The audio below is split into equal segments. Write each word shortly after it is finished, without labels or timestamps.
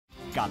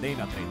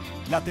Cadena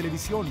 30, la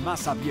televisión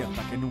más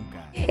abierta que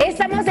nunca.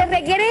 Estamos de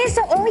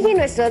regreso. Hoy en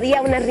nuestro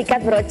día unas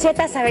ricas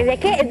brochetas, ¿sabes de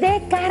qué?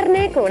 De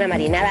carne con una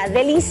marinada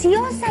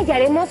deliciosa y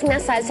haremos una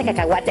salsa de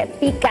cacahuate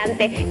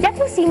picante. Ya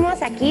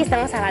pusimos aquí,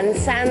 estamos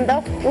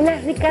avanzando,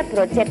 unas ricas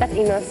brochetas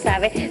y no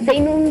sabe, se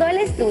inundó el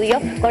estudio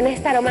con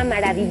esta aroma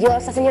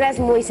maravillosa. Señora, es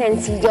muy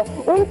sencillo.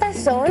 Un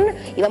tazón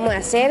y vamos a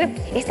hacer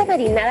esta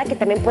marinada que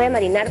también puede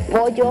marinar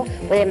pollo,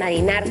 puede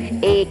marinar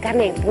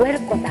carne de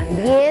puerco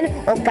también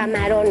o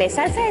camarones.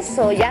 Salsa de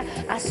soya,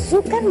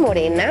 azúcar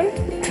morena.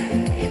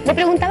 Me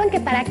preguntaban que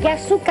para qué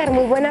azúcar,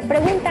 muy buena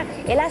pregunta.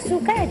 El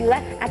azúcar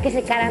ayuda a que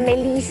se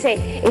caramelice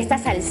esta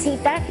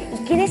salsita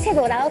y quede ese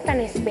dorado tan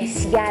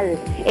especial.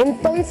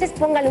 Entonces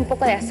póngale un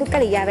poco de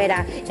azúcar y ya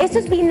verá. Esto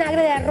es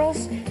vinagre de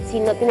arroz. Si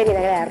no tiene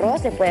vinagre de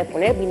arroz, le puede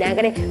poner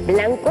vinagre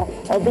blanco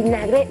o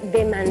vinagre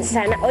de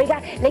manzana.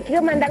 Oiga, le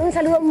quiero mandar un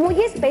saludo muy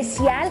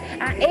especial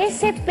a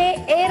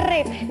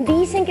SPR.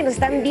 Dicen que nos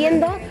están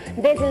viendo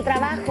desde el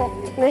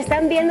trabajo. Nos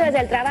están viendo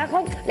desde el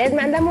trabajo. Les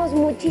mandamos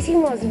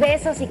muchísimos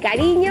besos y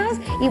cariños.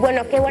 Y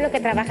bueno que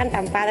trabajan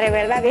tan padre,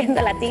 ¿verdad?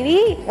 Viendo la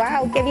TV.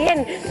 ¡Wow! ¡Qué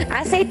bien!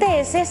 Aceite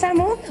de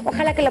sésamo.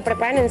 Ojalá que lo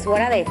preparen en su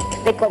hora de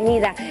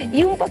comida.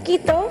 Y un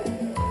poquito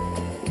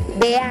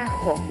de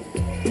ajo.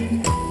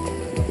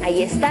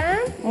 Ahí está,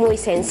 muy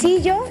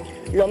sencillo,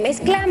 lo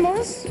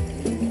mezclamos,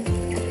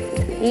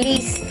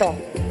 listo.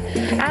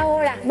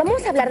 Ahora,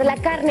 vamos a hablar de la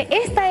carne.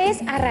 Esta es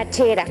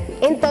arrachera.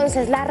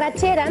 Entonces, la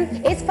arrachera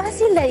es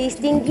fácil de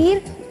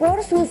distinguir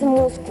por sus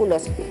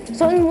músculos.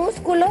 Son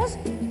músculos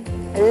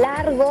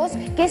largos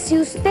que si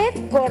usted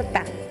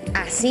corta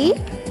así,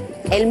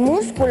 el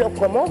músculo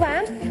como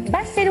va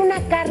a ser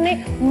una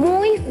carne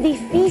muy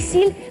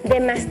difícil de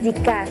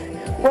masticar,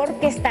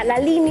 porque está la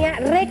línea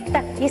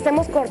recta y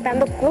estamos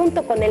cortando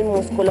junto con el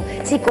músculo.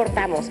 Si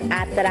cortamos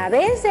a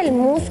través del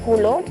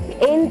músculo,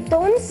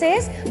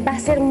 entonces va a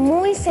ser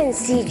muy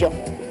sencillo.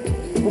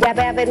 Ya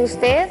va a ver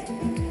usted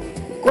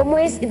cómo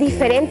es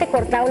diferente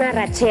cortar una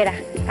arrachera.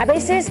 A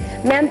veces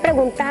me han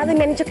preguntado y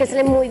me han dicho que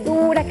sale muy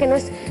dura, que no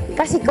es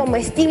casi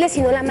comestible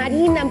si no la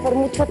marinan por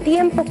mucho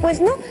tiempo.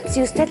 Pues no,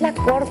 si usted la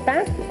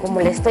corta,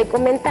 como le estoy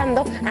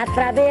comentando, a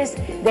través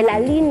de la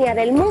línea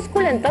del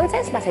músculo,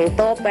 entonces va a ser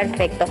todo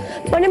perfecto.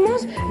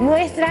 Ponemos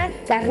nuestra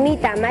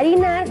carnita a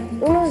marinar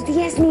unos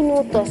 10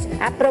 minutos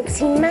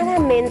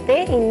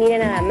aproximadamente y mire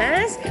nada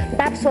más,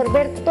 va a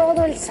absorber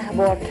todo el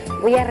sabor.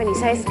 Voy a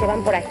revisar si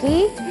van por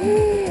aquí.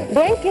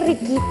 Vean qué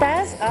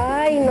riquitas.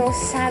 Ay, no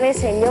sabe,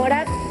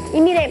 señora. Y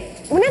mire,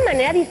 una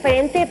manera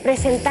diferente de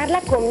presentar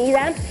la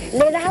comida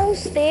le da a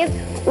usted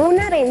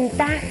una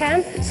ventaja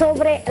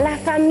sobre la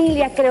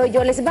familia, creo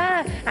yo. Les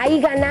va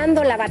ahí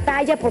ganando la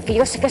batalla, porque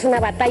yo sé que es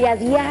una batalla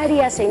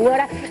diaria,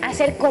 señora,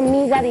 hacer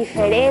comida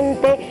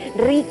diferente,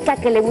 rica,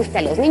 que le guste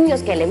a los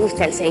niños, que le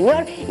guste al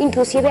señor,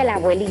 inclusive a la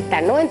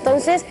abuelita, ¿no?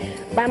 Entonces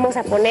vamos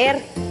a poner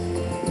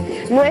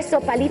nuestro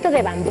palito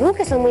de bambú,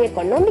 que son muy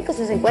económicos,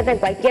 se encuentra en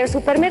cualquier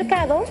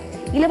supermercado,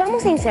 y lo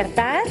vamos a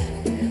insertar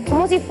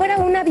como si fuera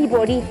una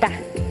viborita.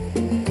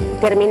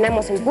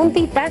 Terminamos en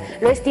puntita,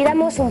 lo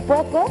estiramos un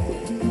poco,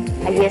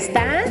 ahí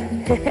está,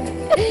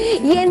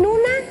 y en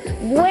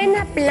una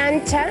buena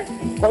plancha,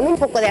 con un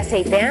poco de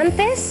aceite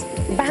antes,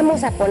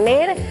 vamos a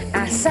poner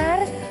a asar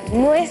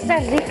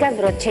nuestras ricas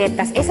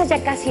brochetas. Esas ya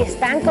casi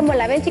están, como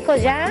la ven,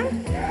 chicos, ya.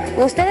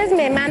 Ustedes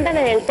me mandan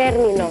en el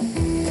término.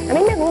 A mí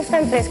me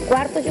gustan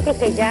 3/4, yo creo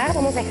que ya,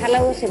 vamos a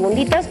dejarla unos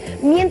segunditos,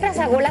 mientras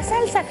hago la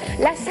salsa.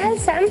 La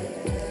salsa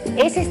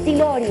es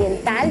estilo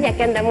oriental, ya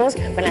que andamos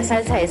con la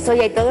salsa de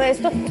soya y todo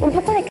esto. Un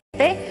poco de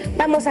café,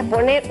 vamos a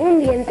poner un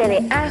diente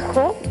de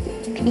ajo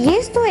y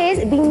esto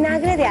es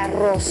vinagre de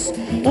arroz.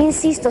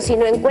 Insisto, si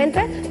no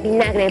encuentra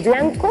vinagre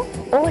blanco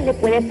o le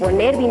puede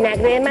poner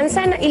vinagre de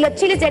manzana. Y los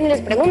chiles ya ni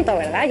les pregunto,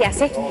 ¿verdad? Ya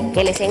sé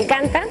que les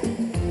encanta.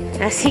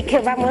 Así que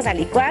vamos a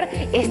licuar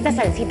esta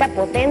salsita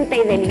potente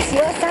y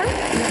deliciosa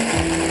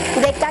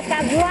de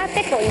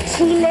cacahuate con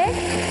chile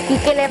y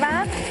que le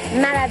va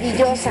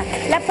maravillosa.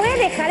 La puede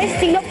dejar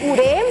estilo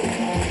puré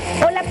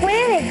o la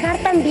puede dejar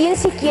también,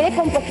 si quiere,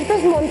 con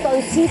poquitos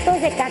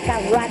montoncitos de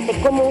cacahuate,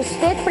 como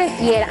usted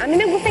prefiera. A mí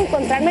me gusta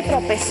encontrarme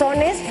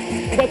tropezones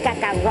de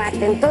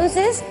cacahuate.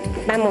 Entonces,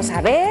 vamos a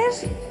ver.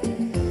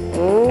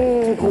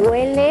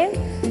 Huele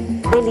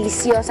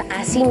deliciosa.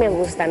 Así me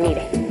gusta,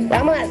 mire.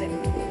 Vamos a hacer.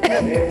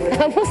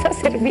 Vamos a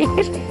servir.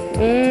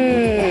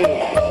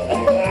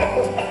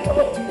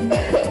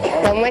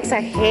 ¿Cómo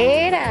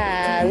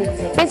exageran?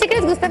 Pensé que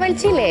les gustaba el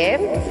chile, ¿eh?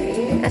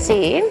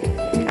 Así.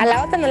 A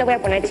la otra no le voy a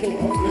poner chile.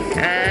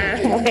 Ah,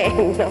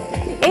 bueno.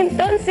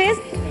 Entonces,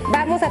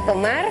 vamos a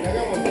tomar.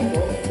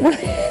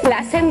 La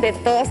hacen de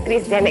todos,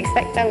 Cristian,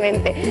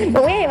 exactamente. Me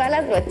voy a llevar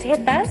las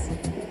brochetas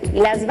y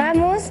las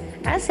vamos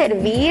a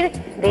servir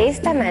de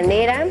esta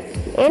manera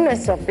en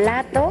nuestro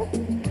plato.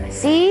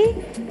 Así.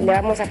 Le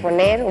vamos a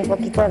poner un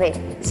poquito de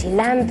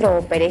cilantro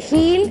o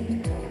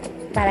perejil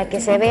para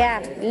que se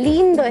vea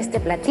lindo este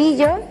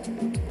platillo.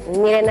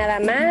 Miren nada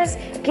más,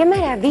 qué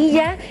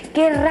maravilla,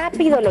 qué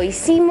rápido lo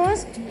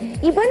hicimos.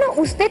 Y bueno,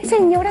 usted,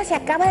 señora, se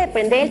acaba de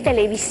prender el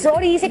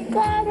televisor y dice,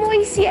 ¿cómo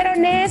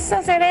hicieron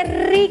eso? Se ve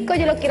rico,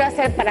 yo lo quiero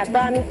hacer para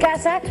toda mi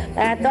casa,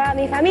 para toda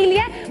mi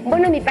familia.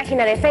 Bueno, en mi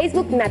página de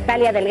Facebook,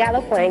 Natalia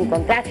Delgado, puede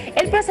encontrar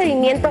el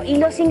procedimiento y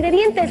los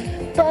ingredientes.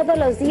 Todos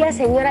los días,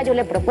 señora, yo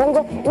le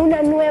propongo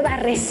una nueva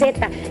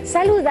receta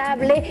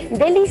saludable,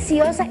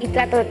 deliciosa y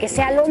trato de que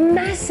sea lo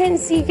más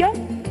sencillo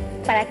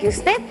para que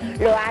usted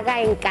lo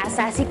haga en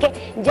casa. Así que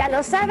ya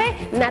lo sabe,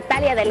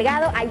 Natalia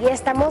Delgado, ahí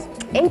estamos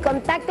en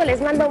contacto.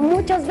 Les mando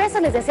muchos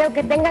besos, les deseo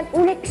que tengan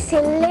un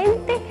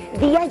excelente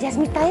día. Ya es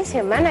mitad de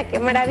semana, qué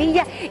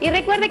maravilla. Y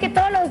recuerde que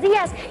todos los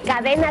días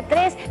Cadena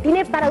 3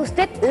 tiene para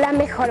usted la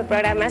mejor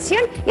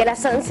programación y a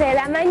las 11 de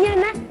la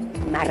mañana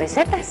más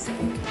recetas.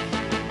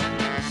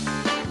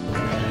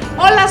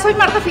 Hola, soy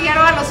Marta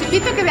Figueroa, los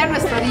invito a que vean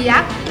nuestro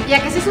día y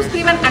a que se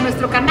suscriban a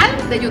nuestro canal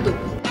de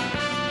YouTube.